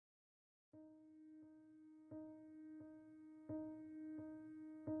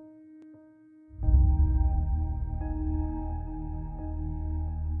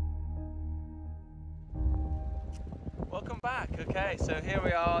Okay, so here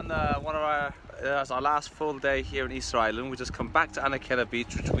we are on it's our last full day here in Easter Island. We just come back to Anakena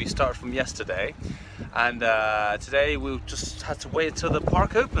beach, which we started from yesterday, and today we just had to wait until the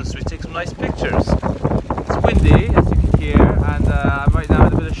park opens so we take some nice pictures. It's windy, as you can hear, and I'm right now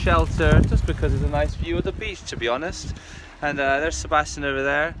in a bit of shelter just because it's a nice view of the beach, to be honest. And there's Sebastian over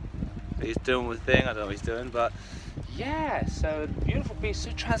there. He's doing his thing. I don't know what he's doing, but yeah, so beautiful beach,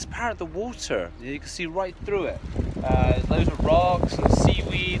 so transparent, the water, you can see right through it. There's loads of rocks and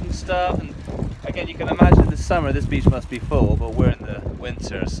seaweed and stuff, and again you can imagine this summer this beach must be full, but we're in the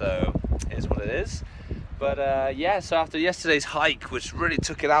winter, so it is what it is. But yeah, so after yesterday's hike, which really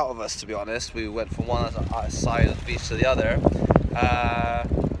took it out of us, to be honest, we went from one side of the beach to the other,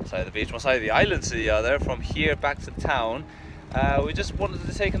 side of the beach, one side of the island to the other, from here back to town. We just wanted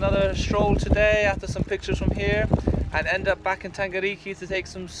to take another stroll today after some pictures from here, and end up back in Tongariki to take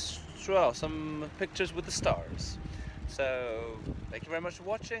some pictures with the stars. So thank you very much for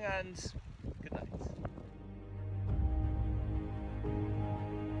watching, and good night.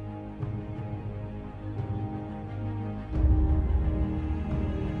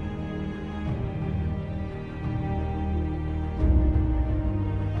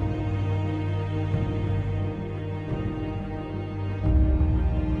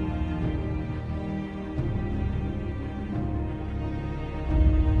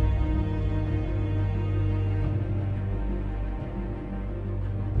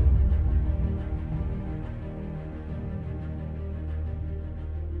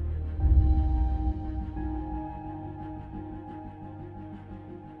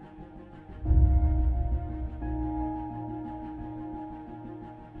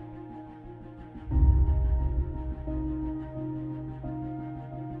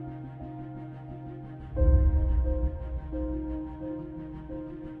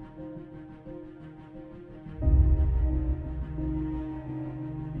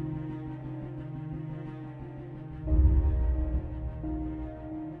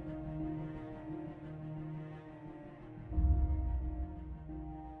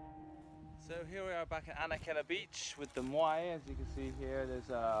 So here we are back at Anakena beach with the Moai. As you can see here, there's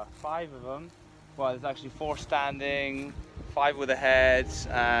 5 of them. Well, there's actually 4 standing, 5 with a head,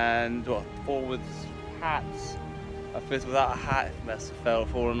 and 4 with hats, a 5th without a hat, must have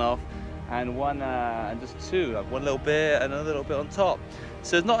fallen off, and one and just 2, like one little bit and another little bit on top.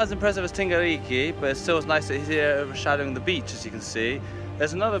 So it's not as impressive as Tongariki, but it's still nice that he's here overshadowing the beach, as you can see.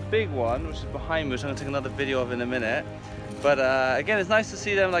 There's another big one which is behind me, which I'm going to take another video of in a minute. But again, it's nice to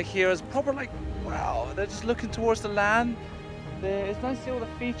see them like here as proper, like, wow, they're just looking towards the land. It's nice to see all the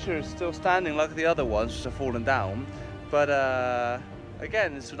features still standing like the other ones which have fallen down. But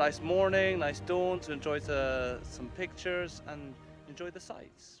again, it's a nice morning, nice dawn to enjoy some pictures and enjoy the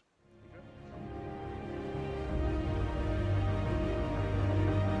sights.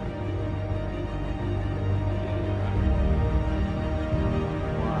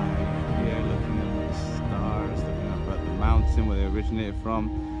 Where they originated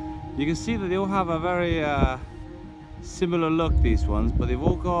from. You can see that they all have a very similar look, these ones, but they've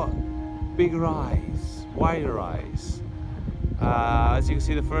all got bigger eyes, wider eyes. As you can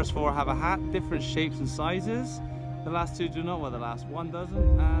see, the first 4 have a hat, different shapes and sizes. The last 2 do not, well, the last one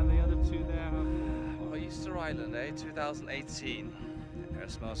doesn't, and the other 2 there have... Oh, Easter Island, 2018. Air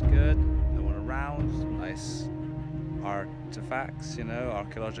smells good, no one around, nice artifacts, you know,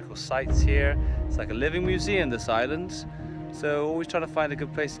 archaeological sites here. It's like a living museum, this island. So always trying to find a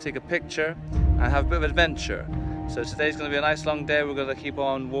good place to take a picture and have a bit of adventure. So today's going to be a nice long day. We're going to keep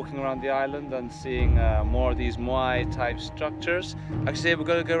on walking around the island and seeing more of these Moai type structures. Actually, we're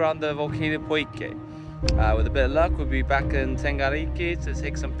going to go around the volcano Poike. With a bit of luck, we'll be back in Tongariki to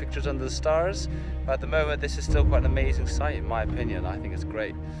take some pictures under the stars. But at the moment, this is still quite an amazing sight, in my opinion. I think it's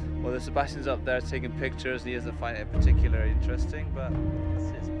great. Well, Sebastian's up there taking pictures, and he doesn't find it particularly interesting, but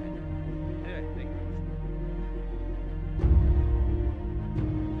that's his opinion. Anyway, thank you.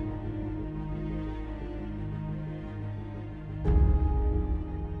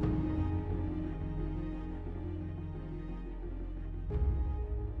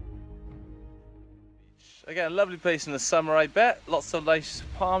 Again, a lovely place in the summer, I bet. Lots of nice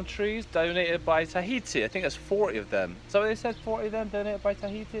palm trees donated by Tahiti. I think there's 40 of them. So they said 40 of them donated by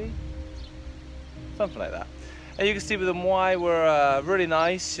Tahiti? Something like that. And you can see with the Moai were really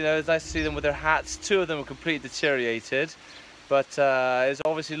nice. You know, it's nice to see them with their hats. 2 of them were completely deteriorated. But it's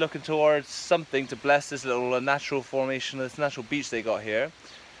obviously looking towards something to bless this little natural formation, this natural beach they got here.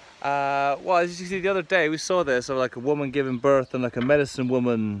 Well, as you can see, the other day we saw this of like a woman giving birth and like a medicine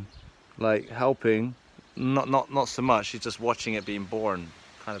woman like helping. Not so much, she's just watching it being born.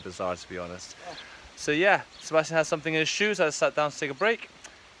 Kind of bizarre, to be honest. So yeah, Sebastian has something in his shoes, so I sat down to take a break.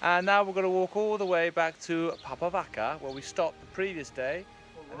 And now we're going to walk all the way back to Papa Vaka, where we stopped the previous day.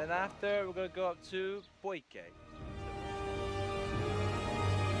 And then after, we're going to go up to Poike.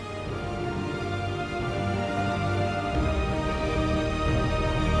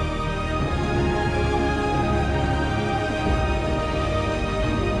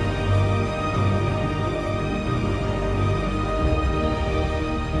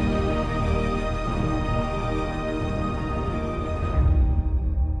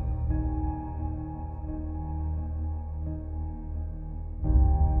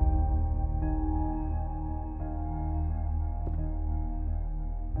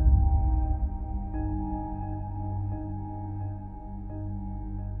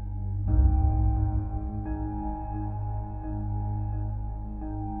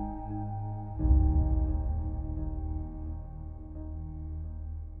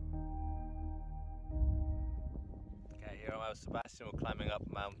 Here I'm with Sebastian, we're climbing up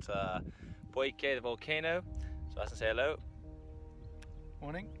Mount Poike, the volcano. Sebastian, say hello.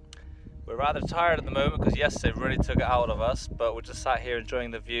 Morning. We're rather tired at the moment because yesterday really took it out of us, but we're just sat here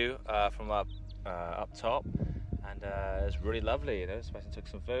enjoying the view from up top, and it's really lovely. You know, Sebastian took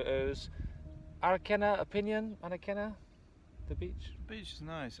some photos. Anakena opinion? Anakena, the beach. The beach is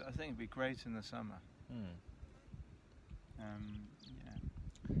nice. I think it'd be great in the summer. Yeah.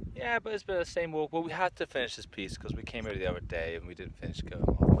 Yeah, but it's been the same walk. Well, we had to finish this piece because we came here the other day and we didn't finish going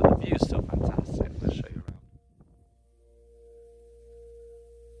off. But the view is still fantastic. Let's show you around.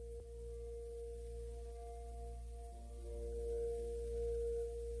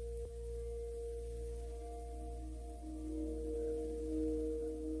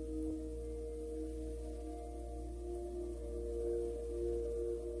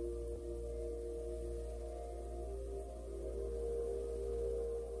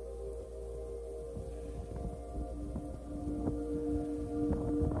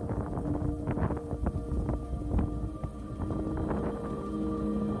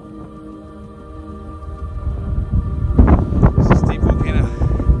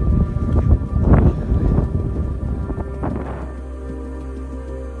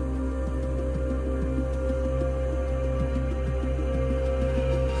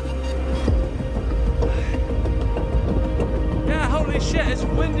 Shit, it's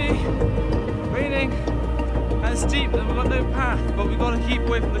windy, raining, and steep, and we've got no path, but we've got to keep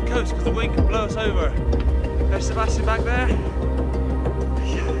away from the coast because the wind can blow us over. There's Sebastian back there.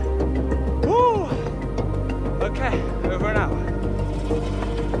 Woo! Okay, over and out.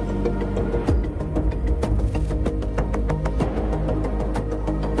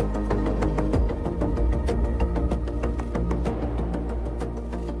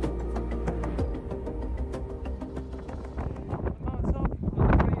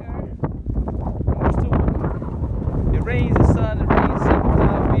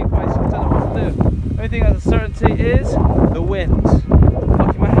 The only thing that's a certainty is the wind.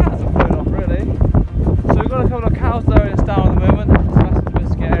 Lucky my hands are blown off really. So we've got a couple of cows slowing us down at the moment. Sebastian's a bit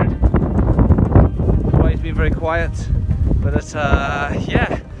scared. That's why he's been very quiet. But it's,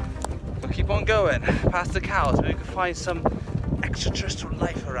 yeah, we'll keep on going past the cows. Maybe we can find some extraterrestrial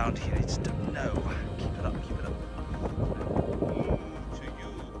life around here. I just don't know. Keep it up, keep it up.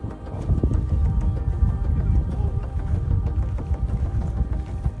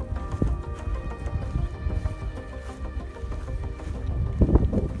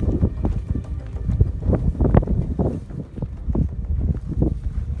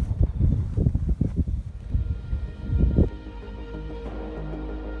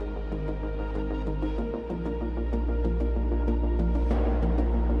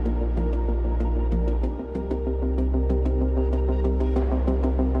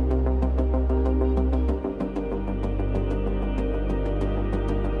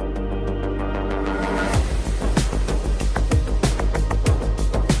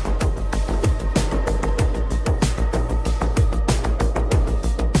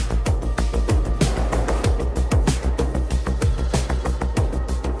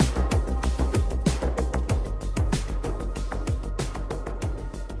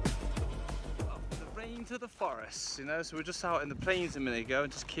 To the forest, you know, so we're just out in the plains a minute ago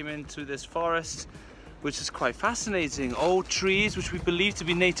and just came into this forest, which is quite fascinating. Old trees which we believe to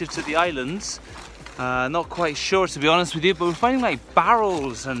be native to the islands. Not quite sure, to be honest with you, but we're finding like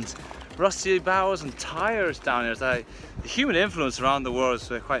barrels and rusty barrels and tires down here. It's like the human influence around the world is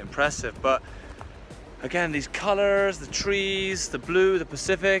quite impressive. But again, these colors, the trees, the blue, the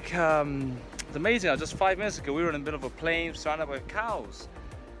Pacific, it's amazing. Just 5 minutes ago we were in the middle of a plain surrounded by cows,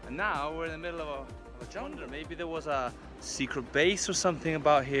 and now we're in the middle of a jungle. Maybe there was a secret base or something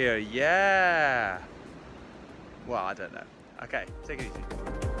about here. Yeah. Well, I don't know. Okay, take it easy.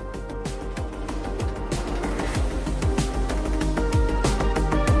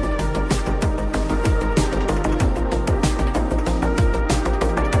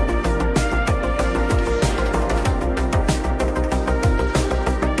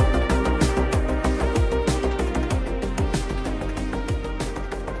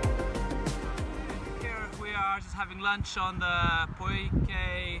 Lunch on the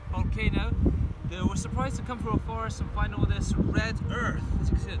Poike Volcano. They were surprised to come through a forest and find all this red earth. As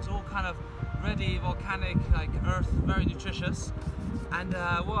you can see, it's all kind of reddy, volcanic, like earth, very nutritious. And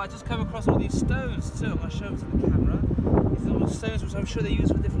well, I just come across all these stones too. I'm going to show them to the camera. These little stones, which I'm sure they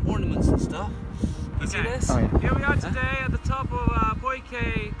use for different ornaments and stuff. You see this? Oh, yeah. Here we are today at the top of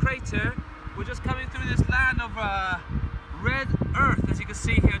Poike crater. We're just coming through this land of red earth, as you can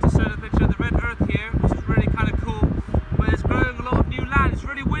see here. Just showed a picture of the red earth here, which is really kind of cool. But it's growing a lot of new land. It's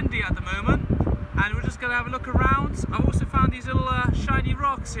really windy at the moment, and we're just going to have a look around. I've also found these little shiny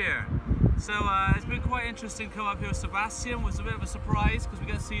rocks here. So it's been quite interesting to come up here with Sebastian. It was a bit of a surprise because we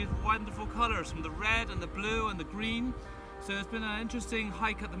get to see wonderful colours from the red and the blue and the green. So it's been an interesting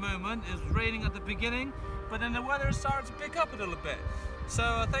hike at the moment. It was raining at the beginning, but then the weather started to pick up a little bit.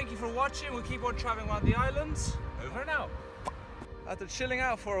 So thank you for watching. We'll keep on travelling around the islands. Over and out. After chilling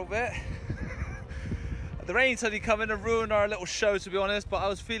out for a bit, the rain suddenly come in and ruined our little show, to be honest, but I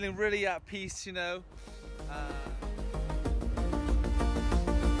was feeling really at peace, you know.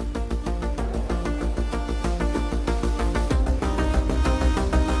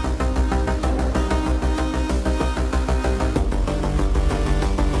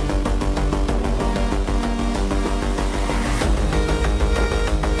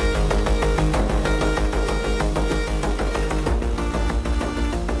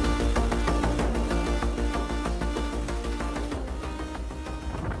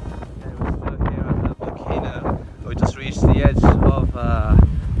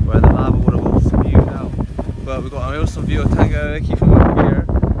 Where the lava would have all spewed out. But we've got an awesome view of Tongariki from up here.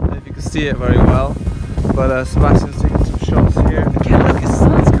 I don't know if you can see it very well. But Sebastian's taking some shots here. Again, look, the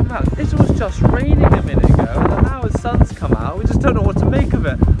sun's come out. It was just raining a minute ago, and now the sun's come out. We just don't know what to make of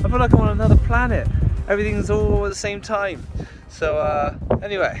it. I feel like I'm on another planet. Everything's all at the same time. So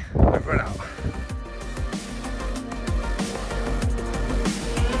anyway, over and out.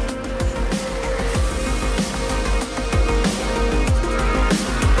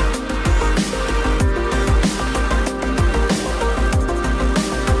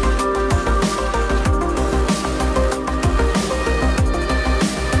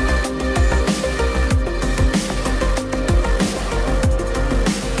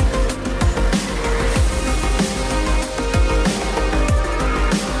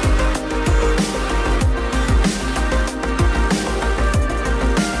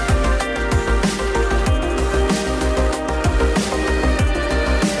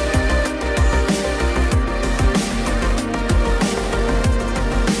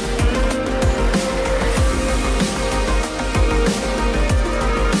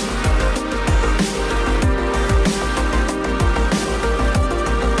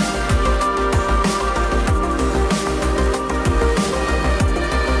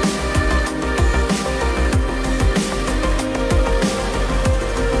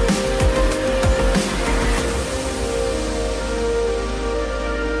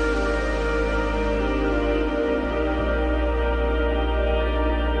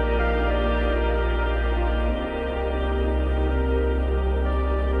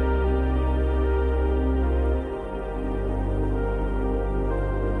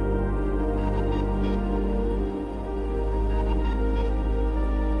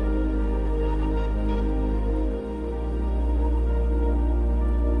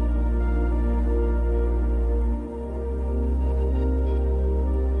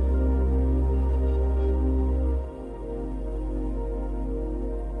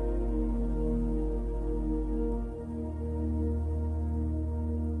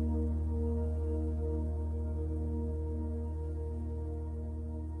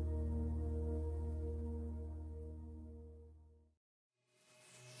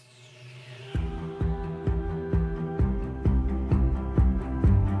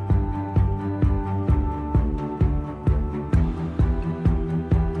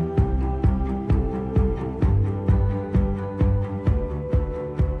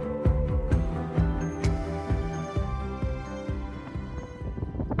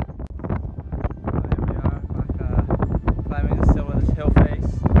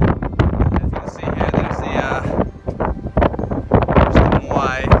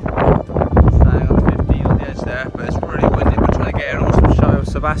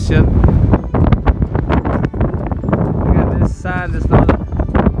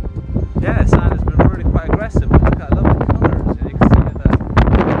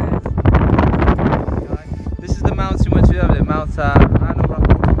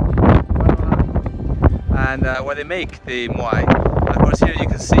 and where they make the Moai. And of course here you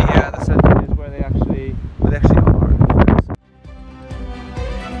can see here at the centre is where they actually are.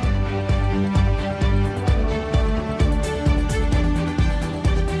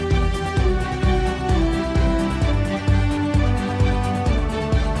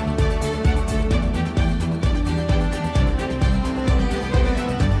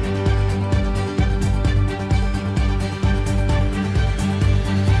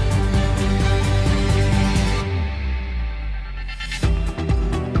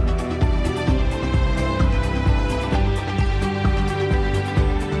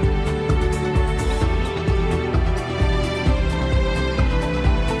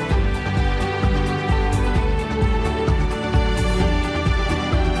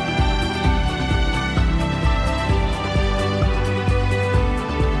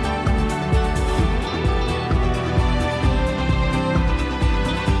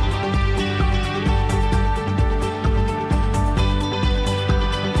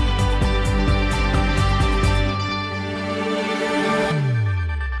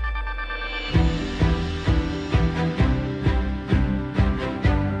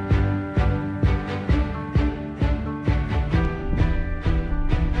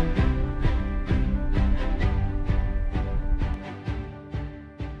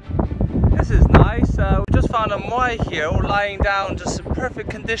 We just found a Moai here, all lying down, just in perfect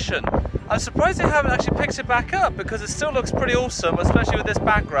condition. I'm surprised they haven't actually picked it back up because it still looks pretty awesome, especially with this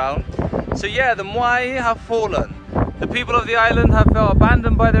background. So yeah, the Moai have fallen. The people of the island have felt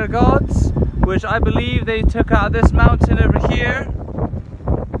abandoned by their gods, which I believe they took out of this mountain over here.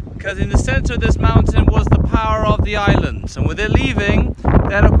 Because in the center of this mountain was the power of the island. And with it leaving,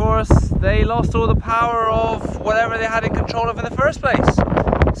 then of course they lost all the power of whatever they had in control of in the first place.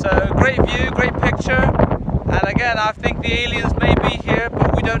 So great view, great picture, and again I think the aliens may be here,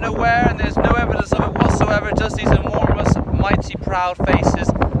 but we don't know where, and there's no evidence of it whatsoever, just these enormous, mighty, proud faces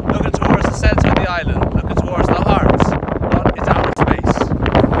looking towards the centre of the island, looking towards the heart, not its outer space.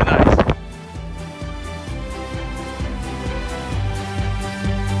 Good night.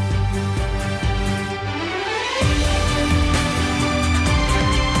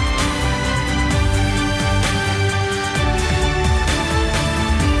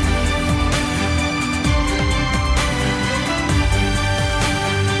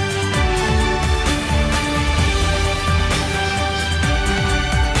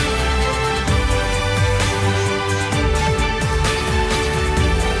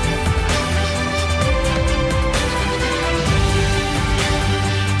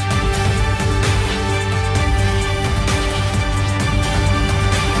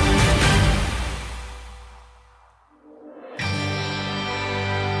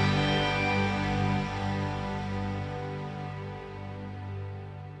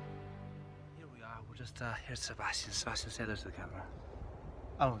 Here's Sebastian. Sebastian, say hello to the camera.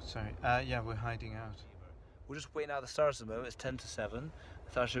 Oh, sorry. Yeah, we're hiding out. We're just waiting out the stars at the moment. It's 10 to 7.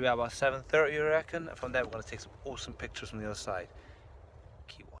 The stars should be out about 7:30, I reckon. From there, we're going to take some awesome pictures from the other side.